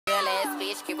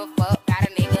bitch, give a fuck, got a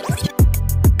nigga.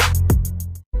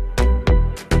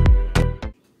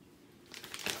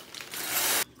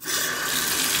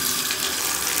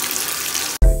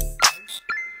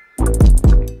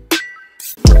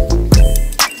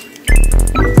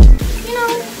 You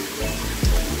know,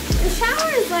 the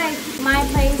shower is like my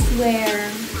place where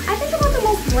I think about the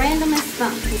most randomest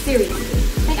stuff,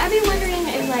 seriously. Like, I've been wondering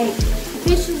if, like,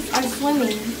 fishes are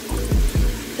swimming,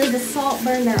 does the salt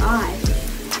burn their eyes?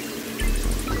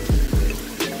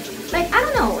 Like, I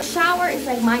don't know, a shower is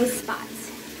like my spot.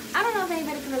 I don't know if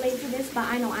anybody can relate to this, but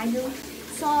I know I do.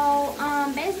 So,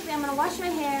 basically, I'm gonna wash my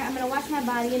hair, I'm gonna wash my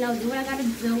body, you know, do what I gotta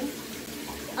do.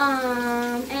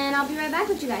 And I'll be right back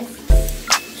with you guys.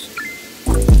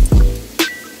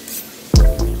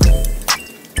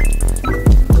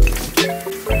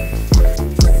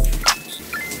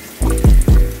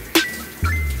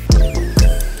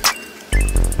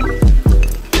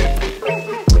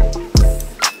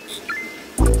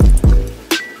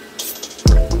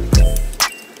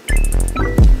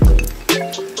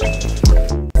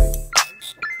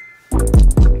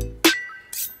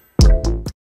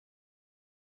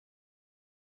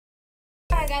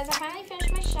 Guys, I finally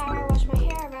finished my shower, washed my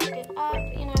hair, wrapped it up,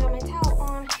 you know, I got my towel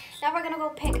on. Now we're gonna go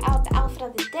pick out the outfit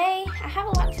of the day. I have a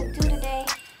lot to do today.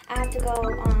 I have to go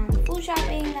food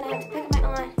shopping, then I have to pick up my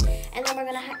aunt, and then we're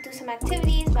gonna do some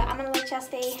activities, but I'm gonna let y'all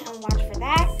stay and watch for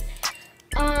that.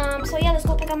 So yeah, let's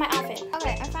go pick out my outfit.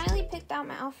 Okay, I finally picked out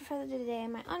my outfit for the day.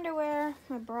 My underwear,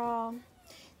 my bra,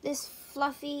 this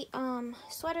fluffy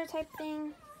sweater type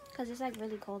thing, because it's like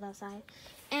really cold outside,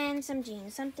 and some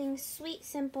jeans, something sweet,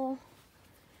 simple,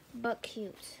 but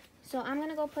cute. So I'm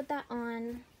gonna go put that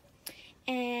on,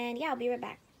 and yeah, I'll be right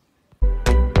back.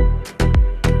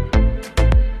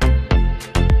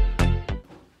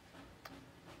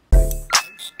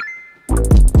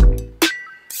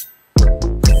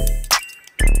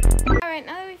 Alright,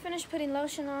 now that we finished putting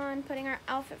lotion on, putting our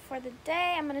outfit for the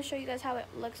day, I'm gonna show you guys how it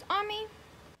looks on me.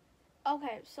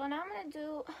 Okay, so now I'm gonna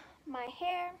do my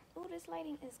hair. Ooh, this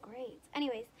lighting is great.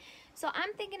 Anyways, so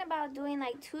I'm thinking about doing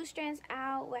like 2 strands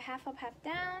out with half up, half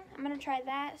down. I'm gonna try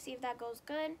that, see if that goes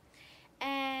good.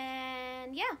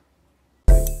 And yeah.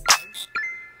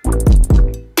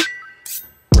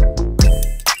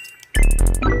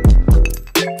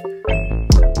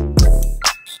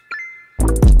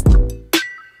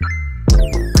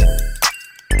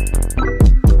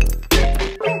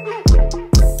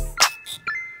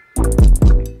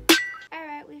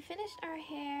 Our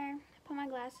hair, put my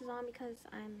glasses on because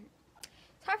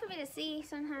it's hard for me to see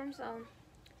sometimes, so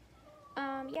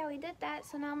yeah, we did that.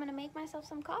 So now I'm gonna make myself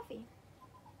some coffee.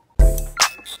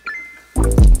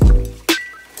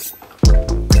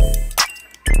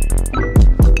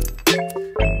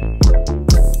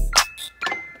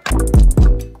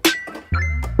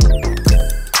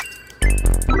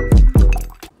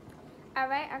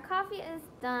 Alright, our coffee is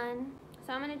done.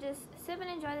 So I'm gonna just sip and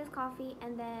enjoy this coffee,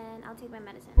 and then I'll take my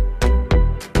medicine.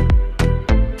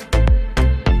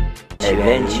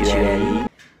 Eventually.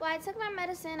 Well, I took my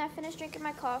medicine, I finished drinking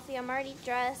my coffee, I'm already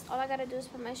dressed. All I gotta do is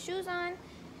put my shoes on.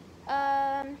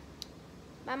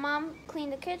 My mom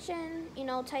cleaned the kitchen, you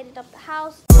know, tidied up the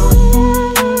house.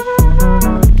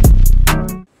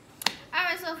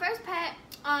 Alright, so first pet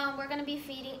we're gonna be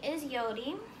feeding is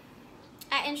Yodi.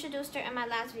 I introduced her in my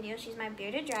last video. She's my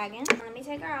bearded dragon. Let me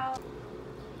take her out.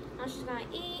 Now she's gonna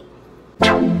eat.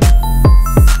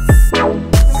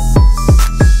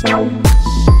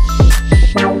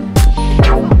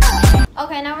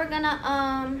 Okay, now we're gonna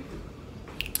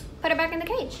put her back in the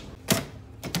cage.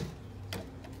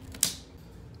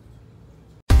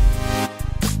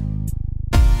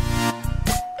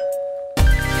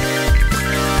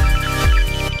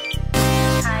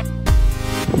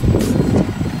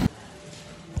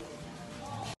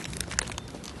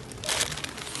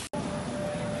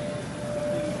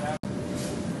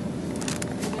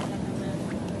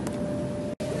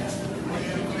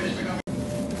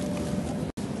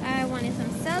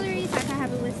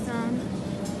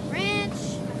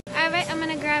 Alright, I'm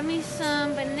gonna grab me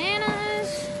some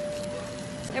bananas.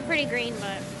 They're pretty green,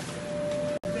 but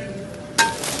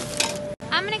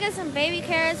I'm gonna get some baby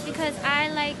carrots because I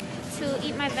like to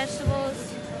eat my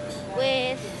vegetables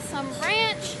with some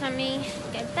ranch. Let me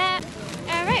get that.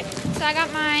 Alright, so I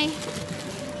got my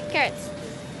carrots.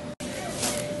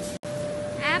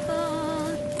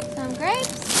 Apple, some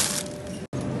grapes.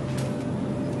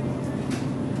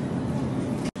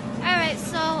 Alright,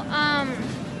 so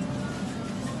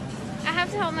I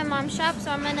have to help my mom shop,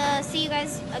 so I'm gonna see you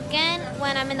guys again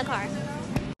when I'm in the car.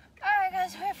 Alright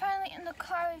guys, we're finally in the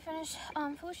car. We finished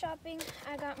food shopping.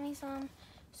 I got me some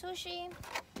sushi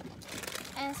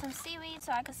and some seaweed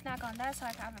so I can snack on that so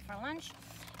I can have it for lunch.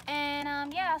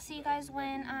 And yeah, I'll see you guys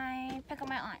when I pick up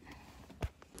my aunt.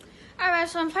 Alright,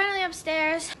 so I'm finally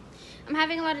upstairs. I'm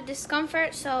having a lot of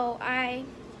discomfort, so I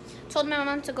told my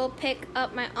mom to go pick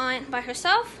up my aunt by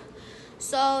herself.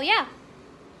 So yeah.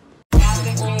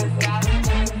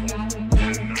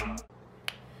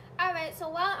 Alright, so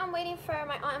while I'm waiting for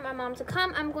my aunt and my mom to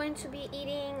come, I'm going to be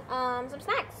eating some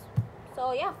snacks.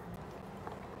 So yeah.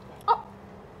 Oh!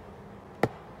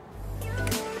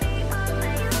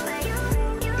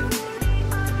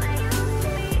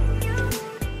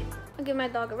 I'll give my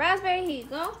dog a raspberry. Here you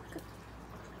go.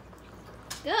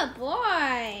 Good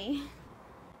boy.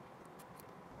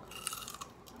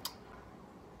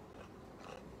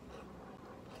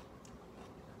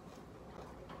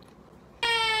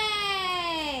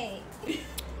 Hey!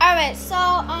 Alright, so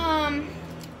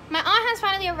my aunt has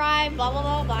finally arrived, blah blah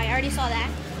blah blah. I already saw that.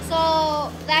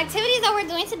 So the activities that we're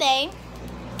doing today,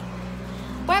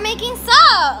 we're making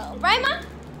sub, right Ma?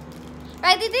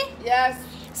 Right, Didi? Yes.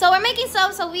 So we're making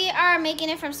sub, so we are making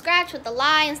it from scratch with the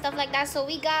lye and stuff like that. So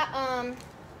we got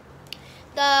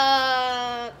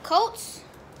the coats,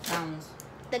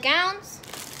 the gowns,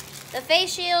 the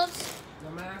face shields,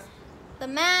 the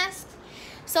mask.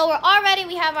 So we're all ready.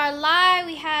 We have our lye,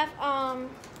 we have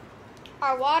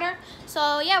our water.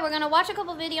 So yeah, we're gonna watch a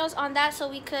couple videos on that so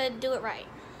we could do it right.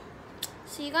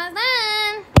 See you guys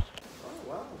then. Oh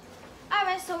wow.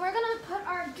 Alright, so we're gonna put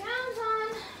our gowns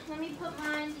on. Let me put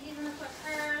mine. You're gonna put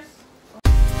hers.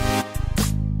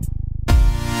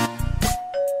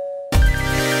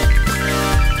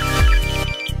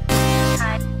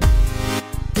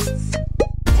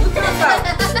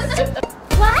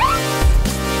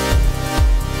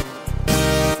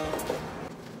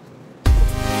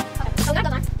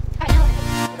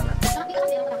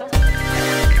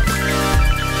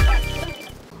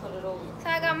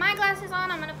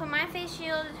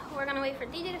 We're gonna wait for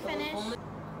DJ to finish.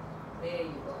 There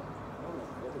you go.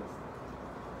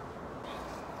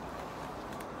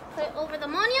 Put it over the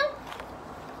ammonia.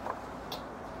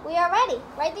 We are ready,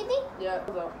 right, Didi? Yeah.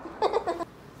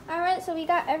 Alright, so we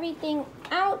got everything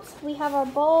out. We have our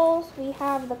bowls, we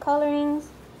have the colorings,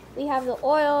 we have the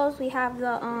oils, we have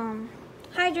the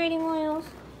hydrating oils,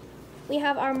 we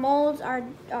have our molds, our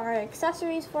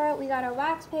accessories for it. We got our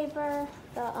wax paper,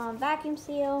 the vacuum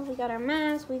seal, we got our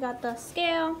mask, we got the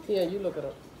scale. Yeah, you look it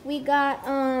up. We got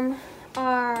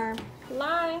our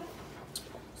lye.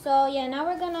 So yeah, now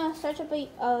we're gonna search up a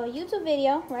YouTube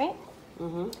video, right?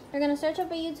 Mhm. We're gonna search up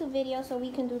a YouTube video so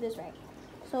we can do this right.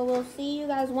 So we'll see you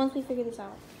guys once we figure this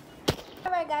out.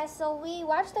 Alright guys, so we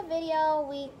watched the video,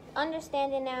 we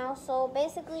understand it now. So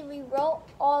basically we wrote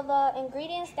all the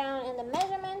ingredients down and the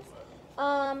measurements.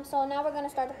 So now we're gonna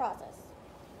start the process.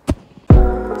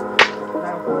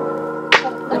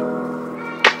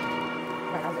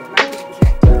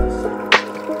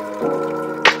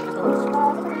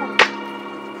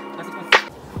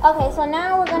 Okay, so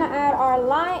now we're gonna add our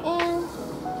lye in.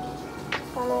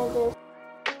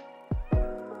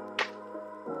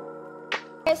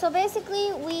 Okay, so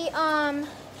basically we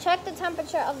checked the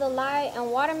temperature of the lye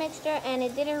and water mixture, and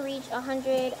it didn't reach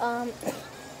 100.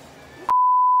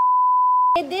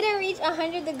 It didn't reach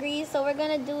 100 degrees, so we're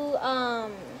gonna do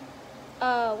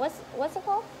what's it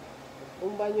called?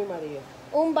 Un baño Maria.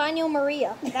 Un baño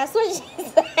Maria. That's what she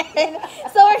said.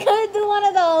 So we're gonna do one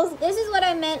of those. This is what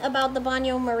I meant about the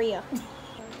baño Maria.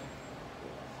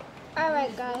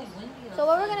 Alright guys. So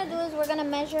what we're gonna do is we're gonna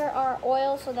measure our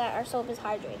oil so that our soap is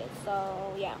hydrated.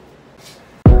 So yeah.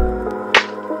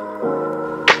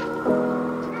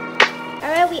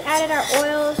 Alright, we added our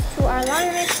oils to our lye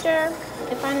mixture.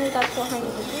 It finally got to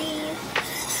 100 degrees.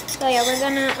 So yeah, we're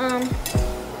gonna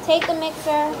take the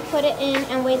mixer, put it in,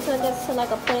 and wait till it gets to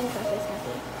like a pudding consistency.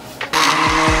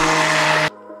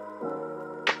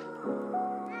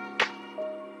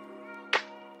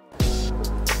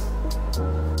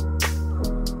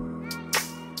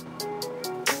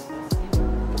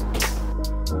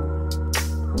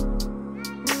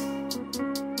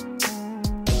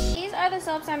 These are the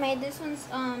soaps I made. This one's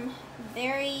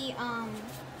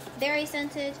very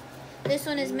scented. This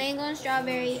one is mango and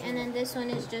strawberry, and then this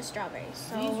one is just strawberry.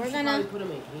 So we're gonna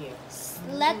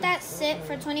let that sit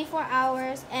for 24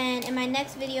 hours, and in my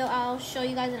next video I'll show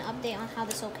you guys an update on how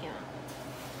the soap came out.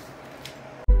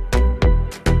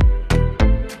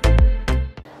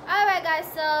 Alright guys,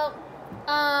 so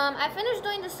I finished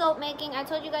doing the soap making. I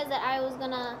told you guys that I was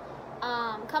gonna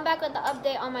come back with the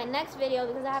update on my next video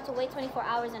because I have to wait 24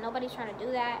 hours and nobody's trying to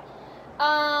do that.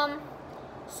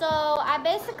 So I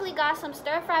basically got some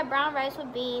stir-fried brown rice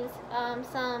with beans,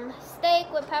 some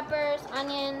steak with peppers,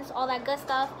 onions, all that good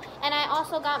stuff. And I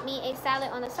also got me a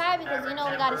salad on the side because you know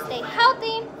we gotta stay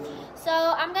healthy. So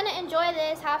I'm gonna enjoy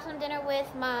this, have some dinner with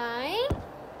my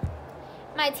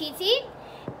TT,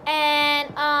 and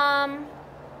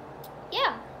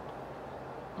yeah.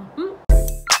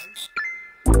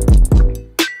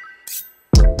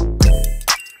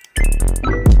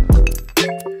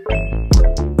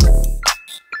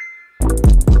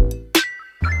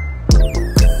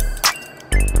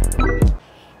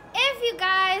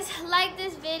 Like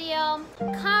this video,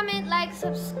 comment, like,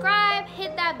 subscribe,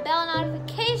 hit that bell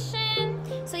notification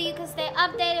so you can stay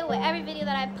updated with every video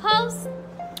that I post.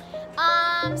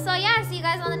 So yeah, see you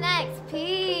guys on the next.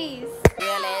 Peace.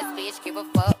 Real ass bitch, give a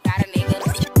fuck.